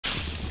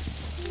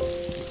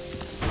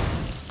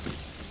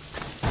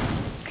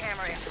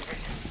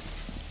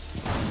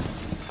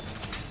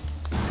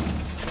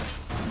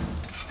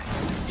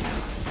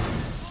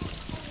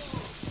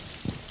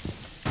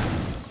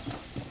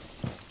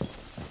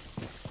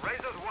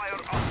Be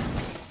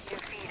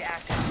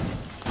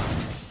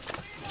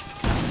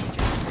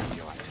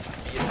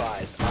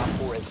advised, Op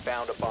 4 has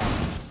found a bomb.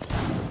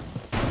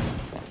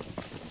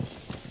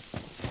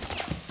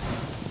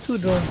 2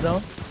 drones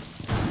down.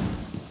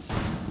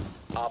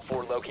 Op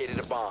 4 located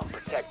a bomb.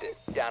 Protect it.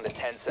 Down to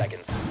 10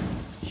 seconds.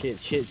 Shit.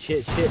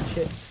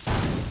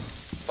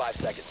 5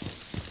 seconds.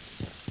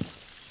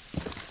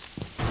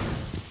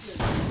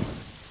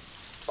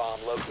 Bomb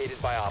located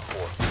by Op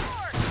 4.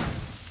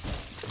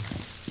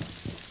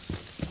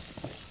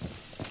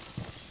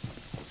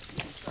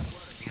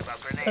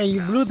 Hey,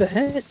 you blew the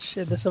hatch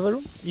at the server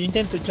room? You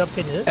intend to jump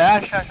in, is it? Yeah,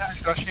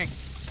 rushing.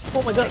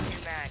 Oh my god.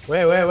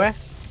 Where?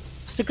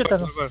 Secret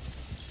tunnel.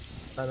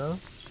 Tunnel.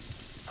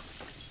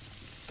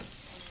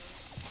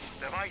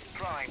 Device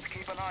primed.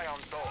 Keep an eye on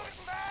doors.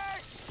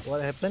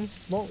 What happened?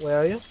 Smoke, where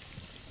are you?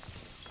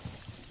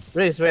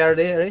 Raze, where are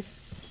they, Raze?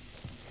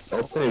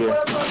 Open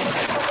area.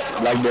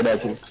 Like that, I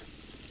think.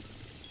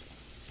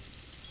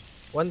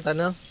 One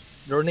tunnel.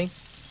 Droning.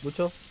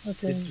 Bucho.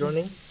 Okay. It's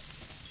droning.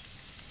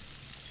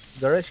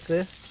 Garage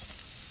clear.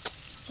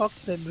 Fuck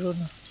that drone.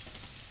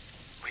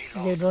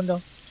 Okay, drone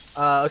down.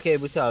 Okay,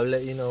 Bucho, I'll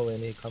let you know when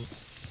he comes.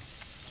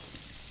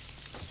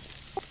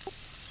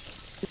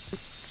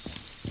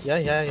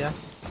 Yeah.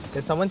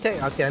 Can someone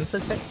check? Okay, answer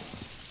check.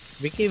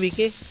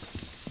 Vickie.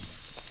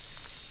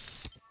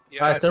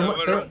 Yeah,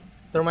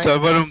 Thermite.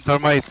 server room,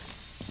 thermite.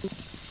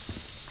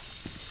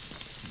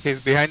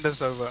 He's behind the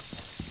server.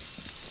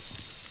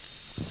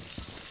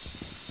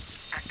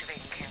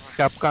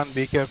 Capcan,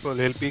 be careful.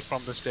 He'll peek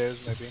from the stairs,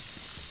 maybe.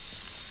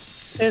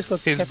 Stairs got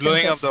He's Captain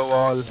blowing Jack. up the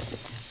wall.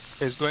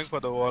 He's going for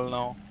the wall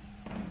now.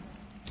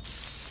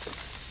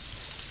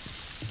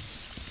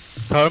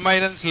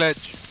 Thermite and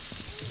sledge.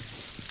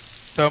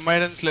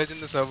 Thermite and sledge in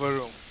the server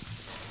room.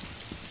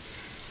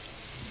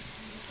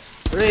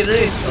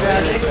 Raze, where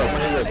are they?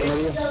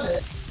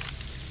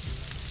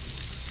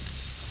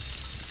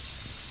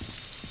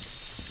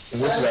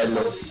 Which right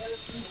now?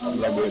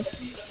 Like it.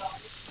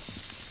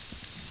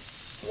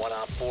 1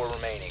 Op 4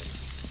 remaining.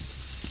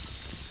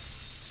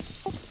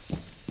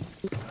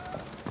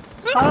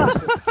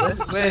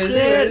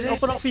 Where is it?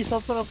 Open office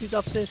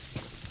upstairs.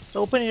 The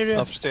open area.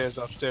 Upstairs,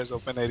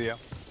 open area.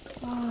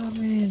 Ah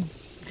man.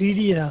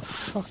 Greedy lah.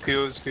 Fuck.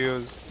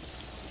 Fuse.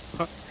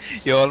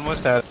 You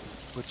almost had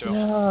Bucho.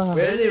 Yeah.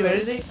 Where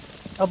is he?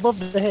 Above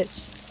the hatch.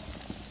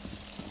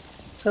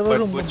 Server But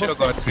room. Bucho above.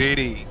 got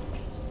greedy.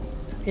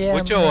 Yeah,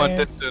 Bucho man.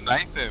 wanted to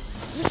knife him.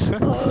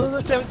 Oh,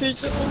 the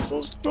temptation was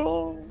so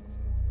strong.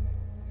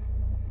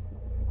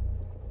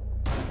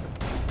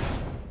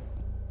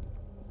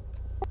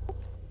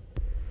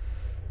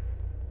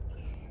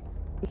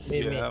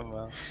 Me. Yeah,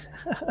 man.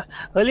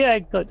 Earlier I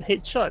got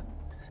headshot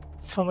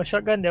from a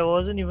shotgun that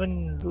wasn't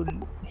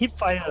even hip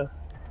fire.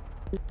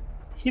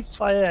 Hip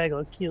fire, I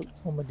got killed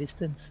from a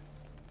distance.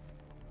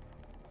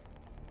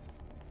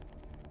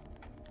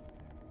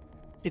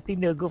 You think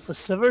they'll go for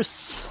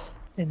servers?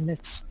 Then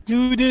let's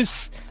do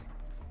this.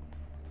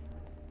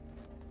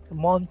 The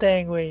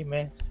Montang way,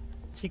 man.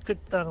 Secret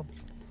tunnel.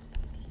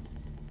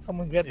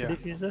 Someone grab Yeah. the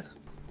diffuser.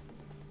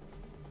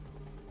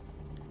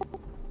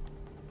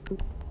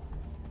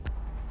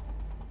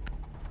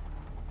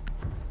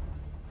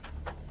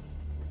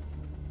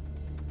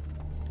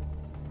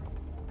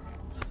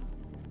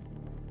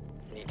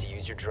 Need to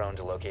use your drone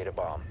to locate a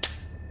bomb.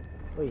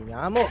 Uy,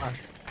 nyamuk ah.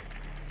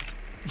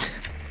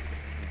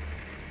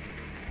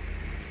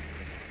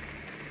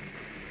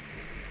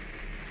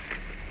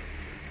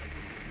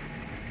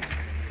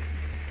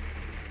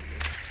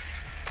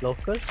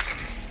 Locals?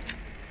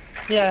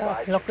 Yeah,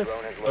 Advise lockers.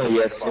 drone has Oh, located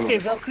yes. a bomb.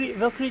 Okay,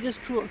 Valkyrie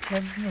just threw a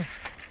camera.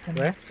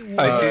 Where?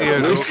 I see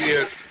your Which-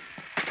 group.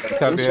 Which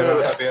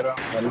Cabera.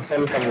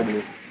 Hansel, come with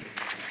me.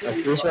 I'm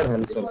pretty sure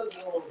Hansel.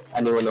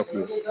 Anyone of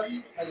you.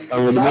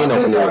 Come with me in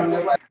open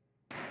area.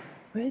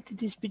 Where did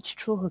this bitch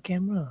throw her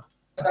camera?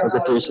 Okay,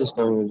 Trish's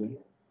coming with me.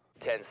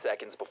 10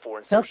 seconds before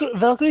insertion.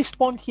 Valkyrie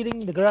spawned killing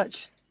the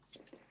garage.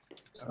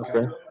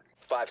 Okay.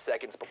 5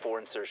 seconds before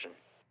insertion.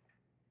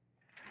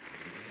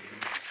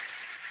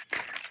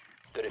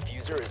 The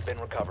diffuser has been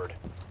recovered.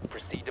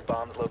 Proceed to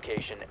bomb's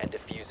location and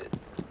defuse it.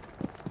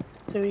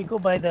 So we go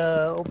by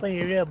the open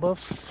area above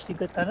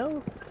secret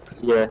tunnel?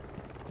 Yeah.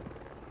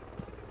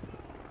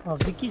 Oh,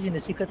 Vickie's in the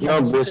secret No,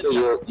 tunnel.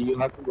 Bucho, you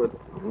have to go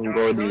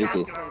with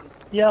Vickie.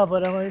 Yeah,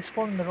 but I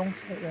spawned on the wrong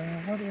side.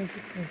 How do I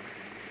get there?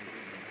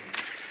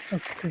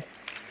 Okay.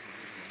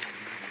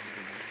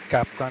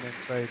 Capcan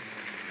inside.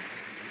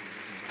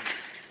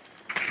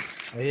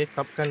 I hear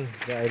Capcan,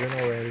 but I don't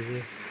know where is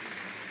he.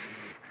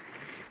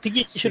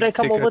 Vicky, should I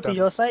come Secret over to tunnel.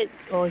 your side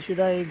or should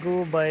I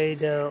go by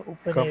the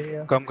open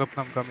area? Come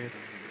here.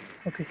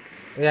 Okay.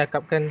 Yeah,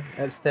 Capcan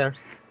upstairs.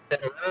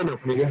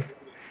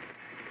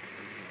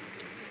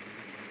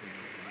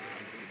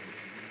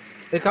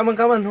 Hey, come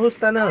on, who's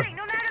tunnel?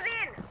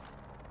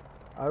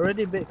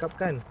 Already bait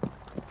Capcan.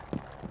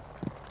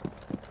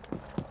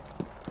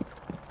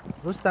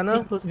 Who's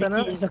tunnel?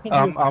 Vicky is talking to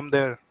you. I'm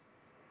there.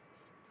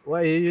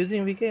 What are you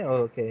using, Vickie?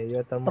 Oh, okay,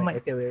 you're thermite. Thermite.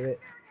 Okay, wait.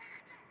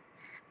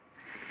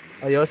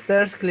 Are your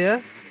stairs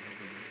clear?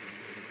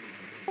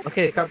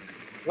 Okay, come.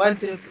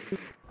 Once you...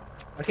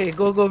 Okay,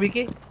 go,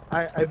 Vickie.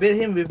 I bait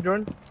him with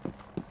drone.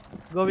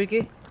 Go,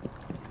 Vickie.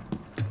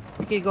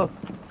 Vickie, go.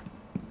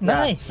 Yeah,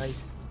 Nice.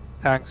 nice.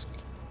 Thanks.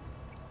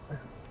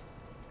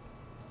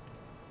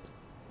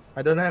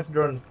 I don't have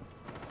drone.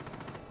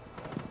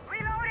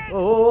 Reloading!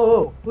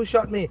 Oh, who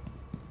shot me?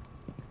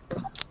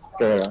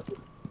 Okay,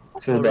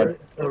 this is dead.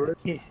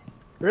 Okay.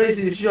 Raze,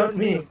 you shot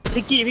me.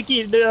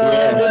 Vickie,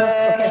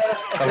 Yeah.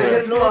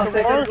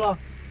 Second floor.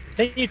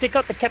 then you take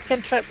out the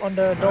Capcan trap on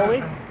the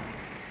doorway.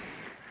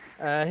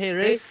 Hey,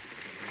 Raze.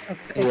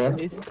 Okay. Yeah.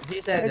 He's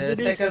at Let's the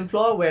do this. second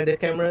floor where the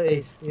camera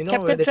is. You know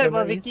where Capcan the trap,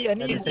 camera is? Vickie. I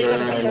need you to At take out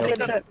the Yeah, I know.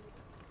 Capcan trap.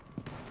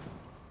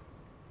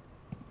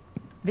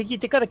 Vickie,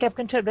 take out the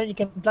Capcan trap, then you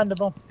can plant the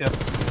bomb. Yep. It's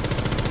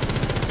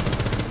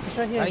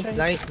right here. It's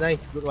right here.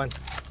 Nice. Good one.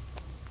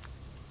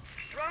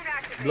 Drone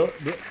activated. Blow.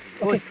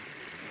 Okay.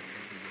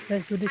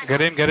 Let's do this.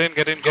 Get in.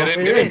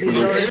 Raze, he's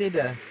already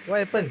there. What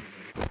happened?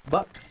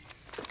 But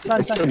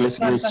Plant.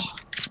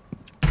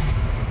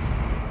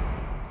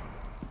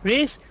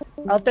 Raze,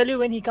 I'll tell you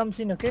when he comes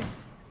in, okay?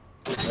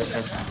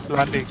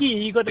 Landing.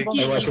 Vickie, you got the bomb.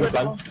 I You watch him got the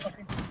plant. bomb.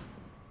 Okay.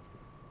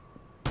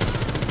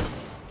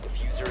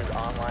 Diffuser is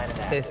online and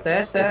okay, active.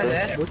 stairs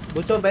there.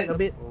 Bucho back a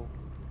bit.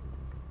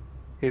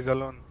 He's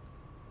alone.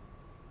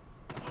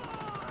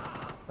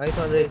 Nice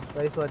one, Raze.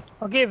 Nice one.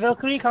 Okay,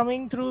 Valkyrie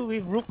coming through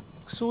with Rook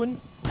soon.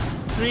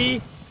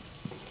 3,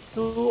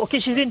 2. Okay,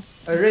 she's in.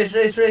 Raze.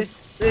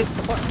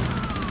 Support.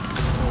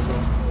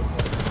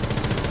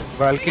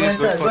 Valkyrie is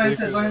going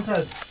for the Go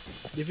inside.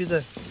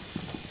 Diffuser.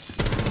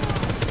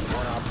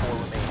 One op 4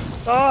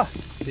 remaining. Ah,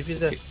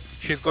 Diffuser.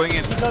 She's going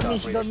in. she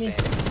got me. Standing.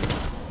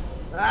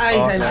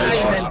 Nice, nice.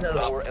 Hansel.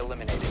 Op 4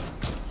 eliminated.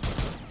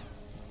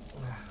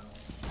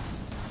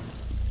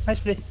 Nice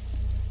play.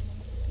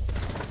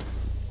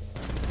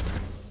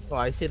 Oh,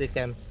 I see the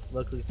cam.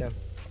 Valkyrie cam.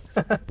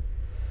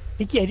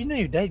 Vickie, I didn't know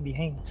you died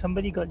behind.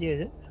 Somebody got you,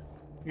 is it?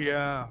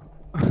 Yeah.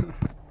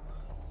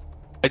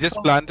 I just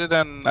planted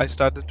and I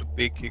started to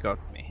peek. He got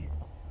me.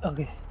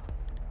 Okay.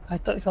 I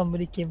thought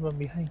somebody came from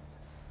behind.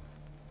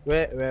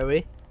 Where are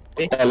we?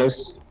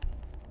 Alice.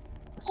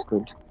 That's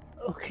good.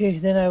 Okay,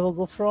 then I will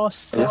go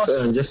Frost.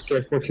 Just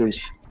careful,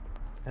 huge.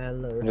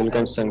 Hello. We'll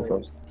come stand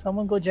first.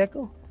 Someone go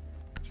Jacko.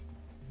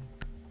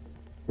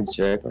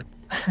 Jack.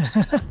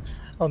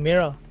 Or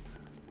Mira.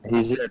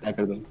 He's the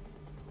attacker though.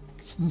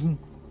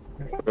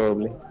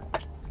 Probably.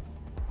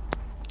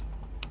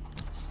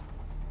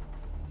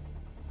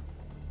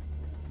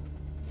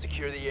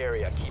 Secure the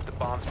area. Keep the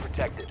bombs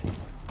protected.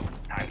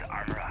 Time to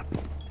armor up.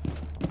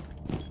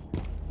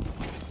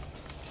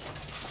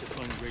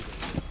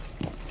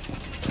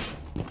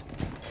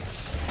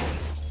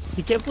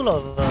 Be careful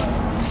of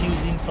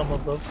fusing from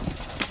above.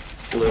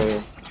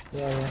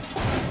 Yeah.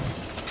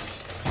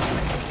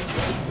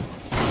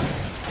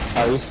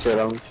 I will stay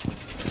around. New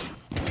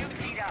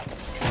feet up.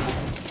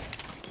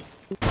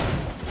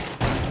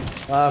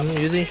 I'm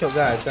using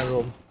shotgun. I can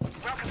roam.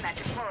 Welcome mat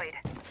deployed.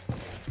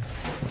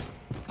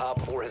 Op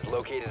 4 has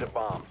located a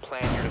bomb.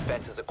 Plan your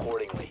defenses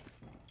accordingly.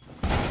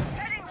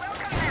 Heading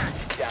welcome mat.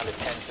 Down to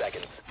 10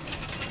 seconds.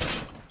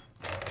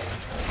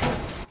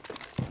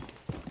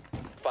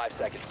 5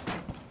 seconds.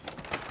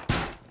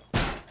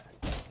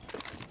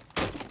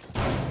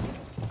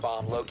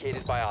 Bomb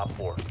located by Op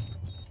 4.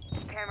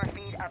 Camera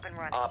feed up and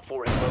running. Op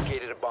 4 has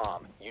located a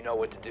bomb. You know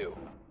what to do.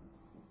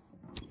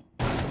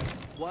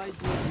 Why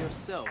do it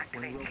yourself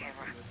when Activate robots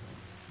camera.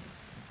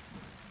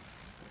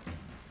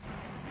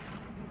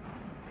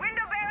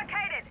 Window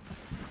barricaded.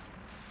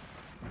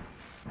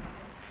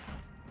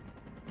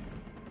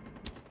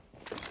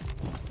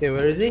 Okay,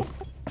 where is he?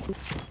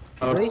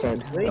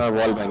 Outside. Wait.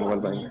 Wall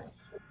bang.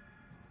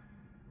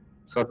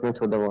 Shot me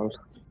through the wall.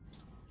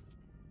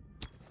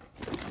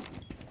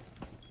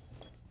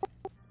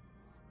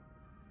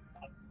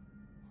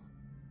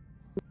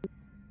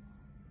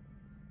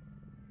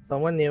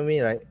 Someone near me,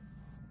 right?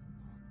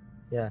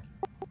 Yeah.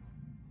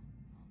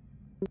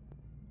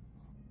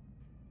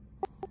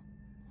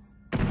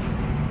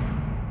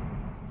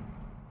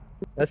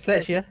 Let's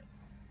sledge here.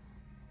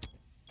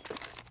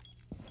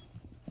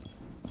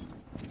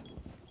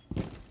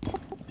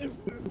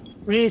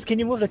 Raze, can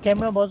you move the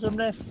camera bottom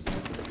left?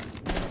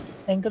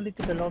 Angle it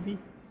to the lobby.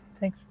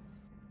 Thanks.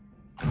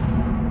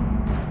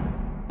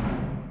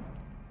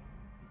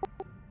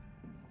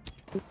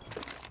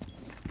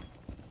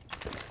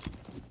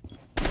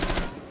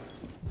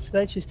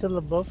 Sledge is still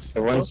above.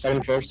 The one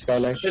second floor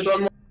skylight. There's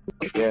one more.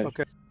 Yeah.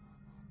 Okay.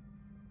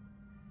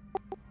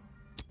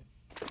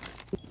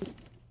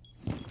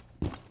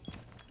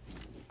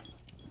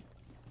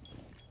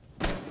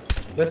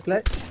 Where's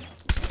sledge?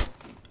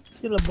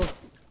 Still above.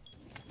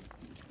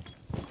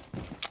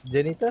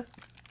 Janitor?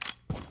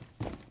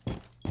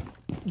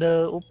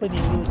 The open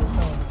area just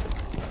now.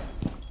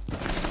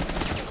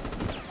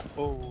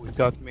 Oh, he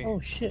got me. Oh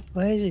shit,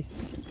 where is he?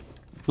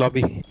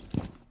 Lobby.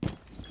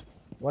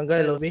 One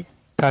guy lobby.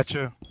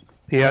 Thatcher.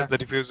 He has the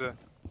diffuser.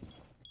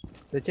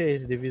 The chair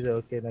is diffuser.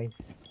 Okay, nice.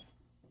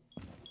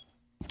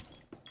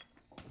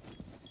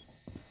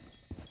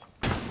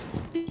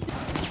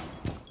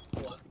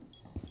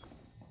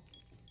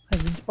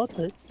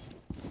 spotted.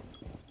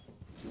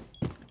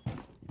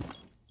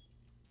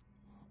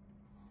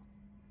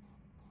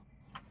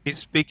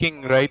 He's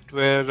peeking right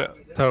where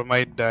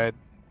Thermite died.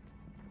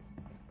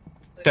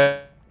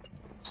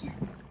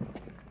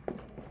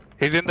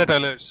 He's in the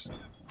tellers.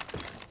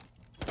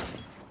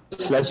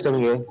 Slash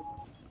coming here.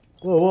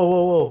 Whoa, whoa,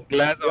 whoa, whoa.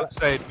 Glass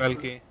outside,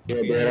 Valky. Yeah,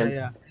 Yeah,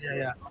 there.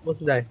 yeah.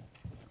 Almost die.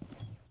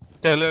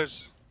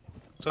 Tellers.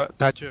 So,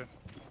 Thatcher.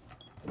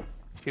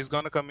 He's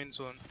gonna come in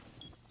soon.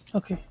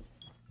 Okay.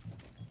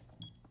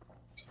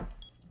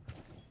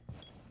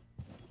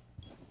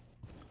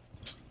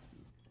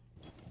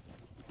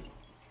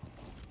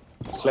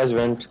 Slash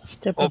vent.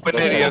 Step up. Open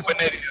area, open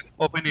area,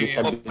 open This area,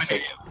 side, open this side.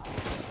 area.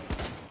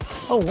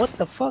 Oh, what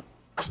the fuck?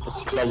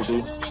 Slash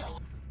B.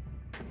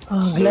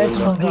 Oh, glass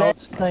from the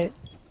outside.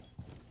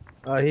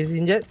 He's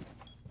injured.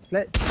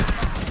 Let.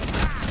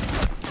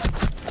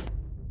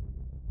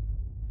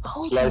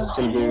 Slash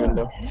still B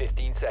window.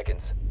 15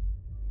 seconds.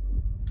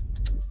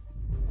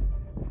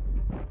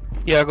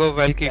 Yeah, go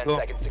Valky, 10 go.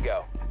 seconds to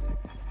go.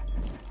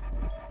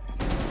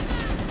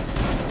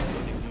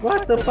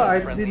 What the fuck?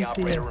 I Friendly didn't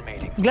see operator him.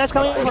 remaining. Glass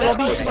coming from Glass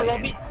lobby.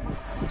 coming.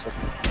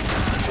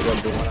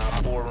 Lobby. One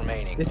on 4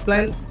 remaining. He's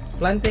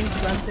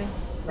planting.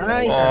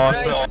 Nice.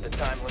 Awesome. The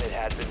time limit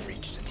has been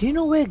reached. Do you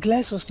know where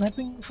Glass was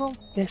sniping from?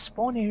 Their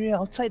spawn area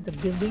outside the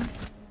building.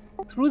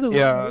 Through the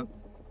Yeah. walls.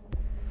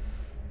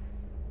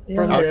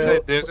 From Yeah.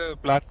 Outside, there's a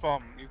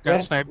platform. You can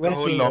West- snipe the west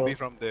whole window. lobby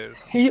from there.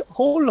 He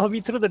whole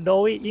lobby through the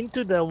doorway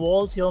into the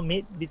walls you all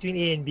made between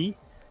A and B.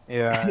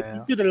 Yeah, yeah.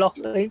 Into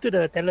the into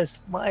the tellers.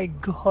 My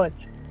god.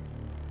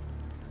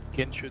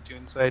 Can shoot you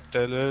inside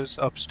tellers,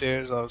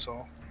 upstairs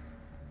also.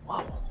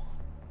 Wow.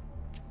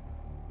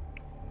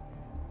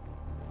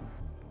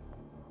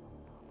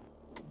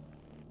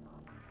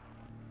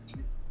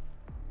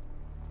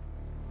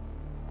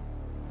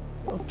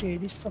 Okay,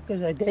 these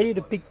fuckers, I dare you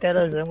to pick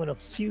tellers, I'm gonna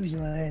fuse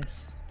your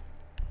ass.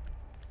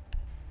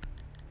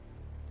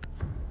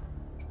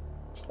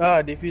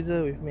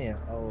 Diffuser with me.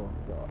 Oh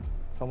god.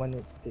 Someone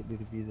needs to take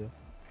the diffuser.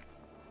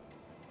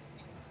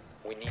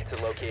 We need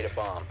to locate a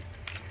bomb.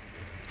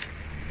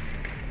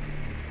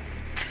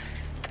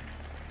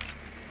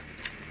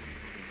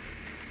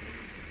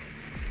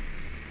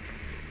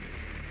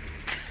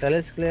 Tell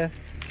us clear.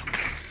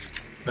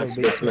 That's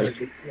basement.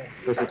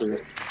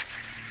 CCTV.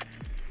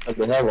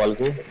 They have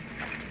walkie.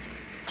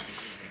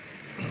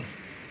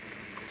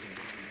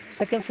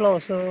 Second floor,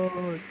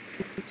 so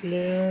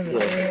clear.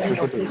 Yeah,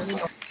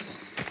 CCTV.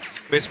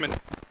 Basement.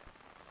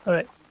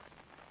 Alright.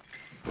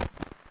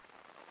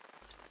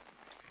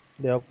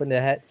 They open the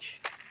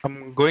hatch.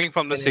 I'm going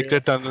from the Yeah.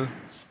 secret tunnel.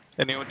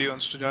 Anybody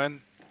wants to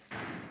join?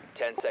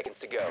 10 seconds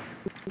to go.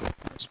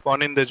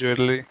 Spawn in the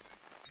jewelry.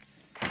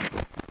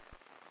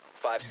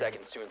 5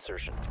 seconds to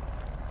insertion.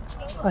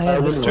 I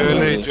have will-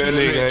 Jewelry,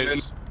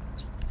 guys.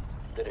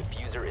 The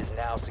diffuser is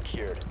now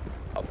secured.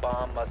 A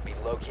bomb must be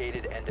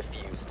located and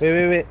defused.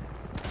 Wait.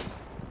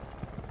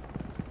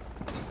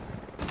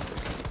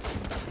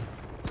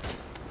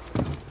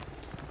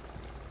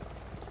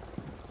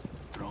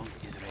 Drone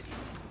is ready.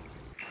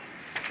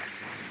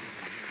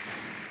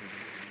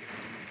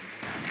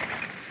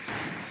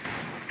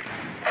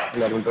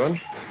 Level drone.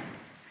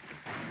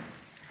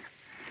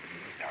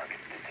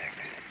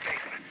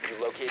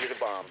 You located a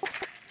bomb.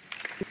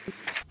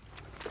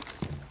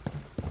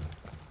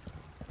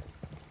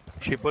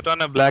 She put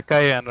on a black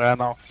eye and ran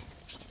off.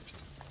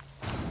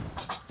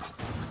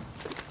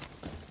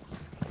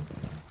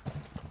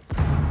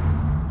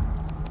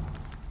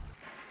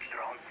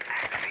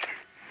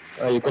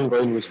 You can go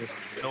in, Bucho.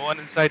 No one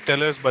inside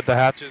tellers, but the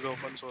hatch is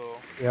open, so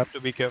you have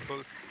to be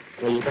careful.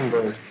 Yeah, you can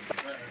go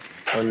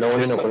in. No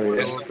one in open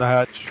area. Close the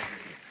hatch.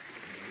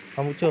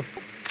 Bucho.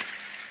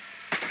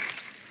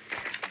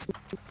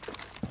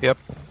 Yep.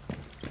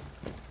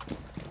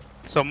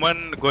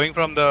 Someone going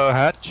from the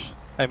hatch.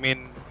 I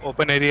mean,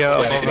 open area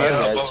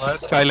Yeah, above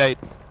us. Skylight.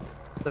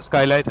 The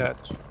skylight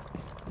hatch.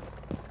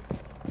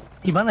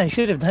 Ivan, I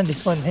should have done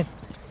this one, man.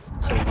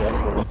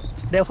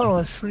 That one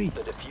was free.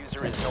 The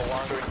diffuser is no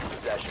longer in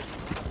possession.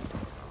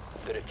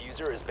 The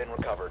diffuser has been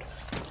recovered.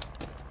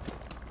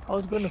 I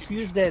was gonna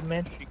fuse that,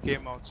 man. She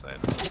came outside.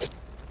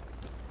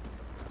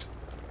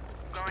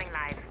 Going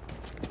live.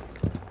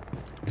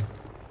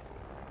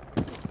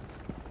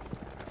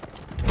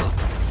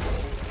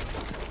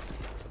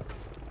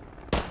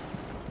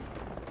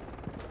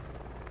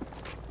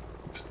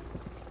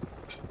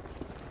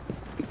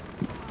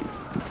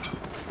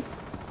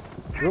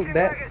 Look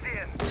that.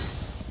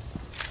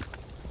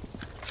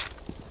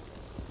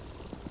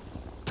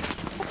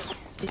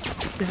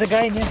 There's a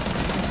guy in here.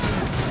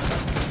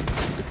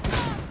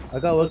 I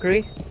got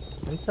Valkyrie.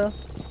 Hansel,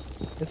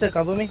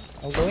 cover me.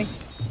 I'm going.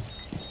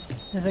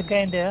 There's a guy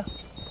in there.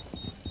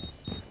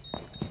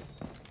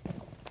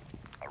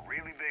 A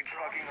really big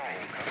fucking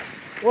hole coming.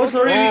 Oh,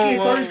 sorry, Whoa, Vickie.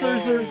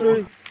 whoa,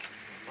 Sorry. Look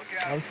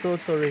out. I'm so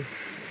sorry.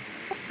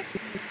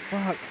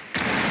 Fuck.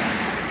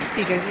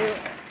 Vickie, can you...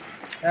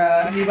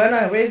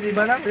 Ivana, where's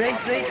Ivana? Raze,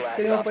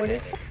 can you open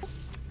this?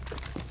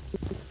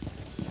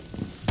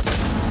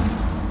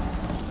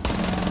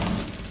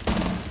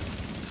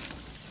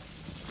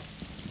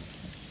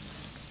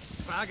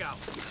 Frag out.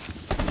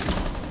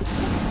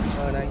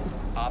 Oh, nice.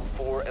 Op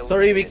 4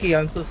 Sorry, eliminated. Vicky.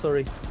 I'm so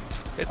sorry.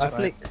 It's I fine.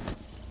 flicked.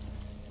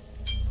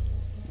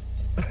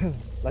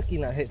 Lucky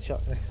not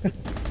headshot.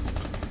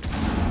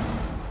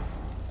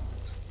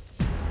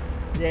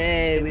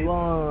 Yay, we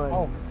won.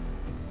 Oh.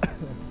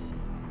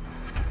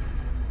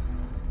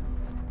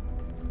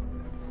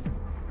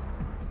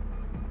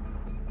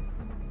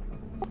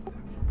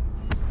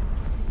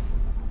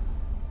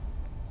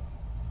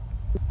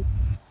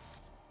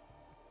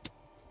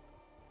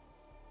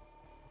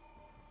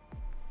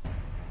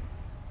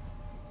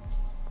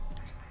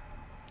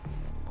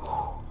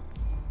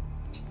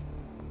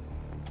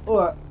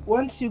 Oh,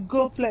 once you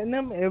go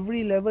platinum,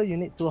 every level you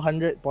need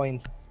 200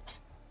 points.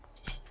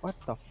 What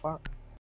the fuck?